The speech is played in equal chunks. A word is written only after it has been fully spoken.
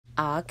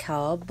I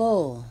Call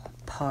Bull,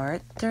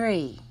 Part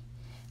 3.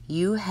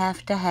 You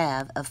have to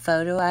have a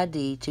photo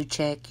ID to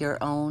check your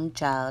own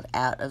child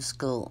out of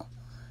school.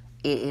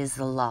 It is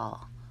the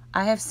law.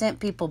 I have sent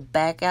people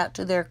back out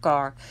to their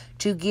car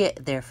to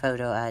get their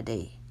photo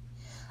ID.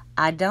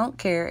 I don't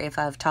care if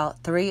I've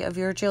taught 3 of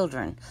your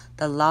children.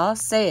 The law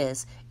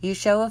says you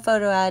show a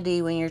photo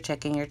ID when you're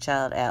checking your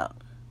child out.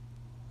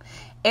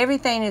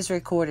 Everything is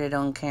recorded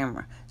on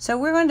camera, so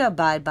we're going to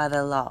abide by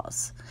the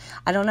laws.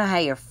 I don't know how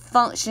you're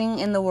functioning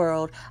in the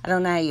world. I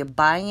don't know how you're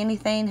buying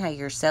anything, how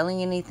you're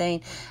selling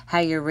anything, how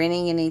you're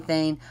renting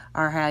anything,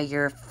 or how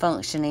you're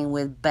functioning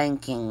with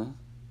banking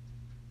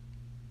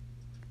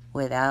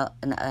without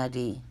an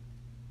ID.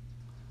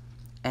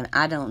 And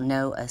I don't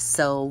know a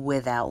soul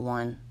without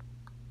one.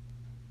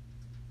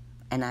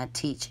 And I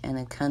teach in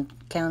a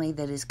county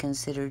that is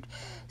considered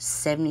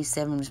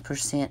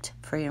 77%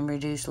 free and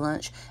reduced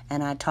lunch,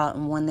 and I taught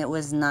in one that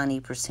was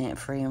 90%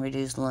 free and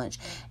reduced lunch,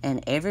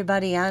 and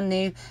everybody I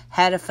knew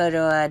had a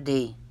photo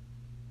ID.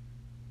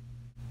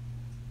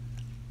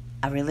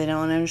 I really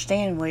don't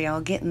understand where y'all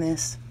getting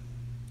this.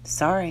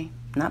 Sorry,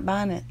 not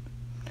buying it.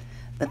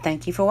 But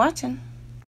thank you for watching.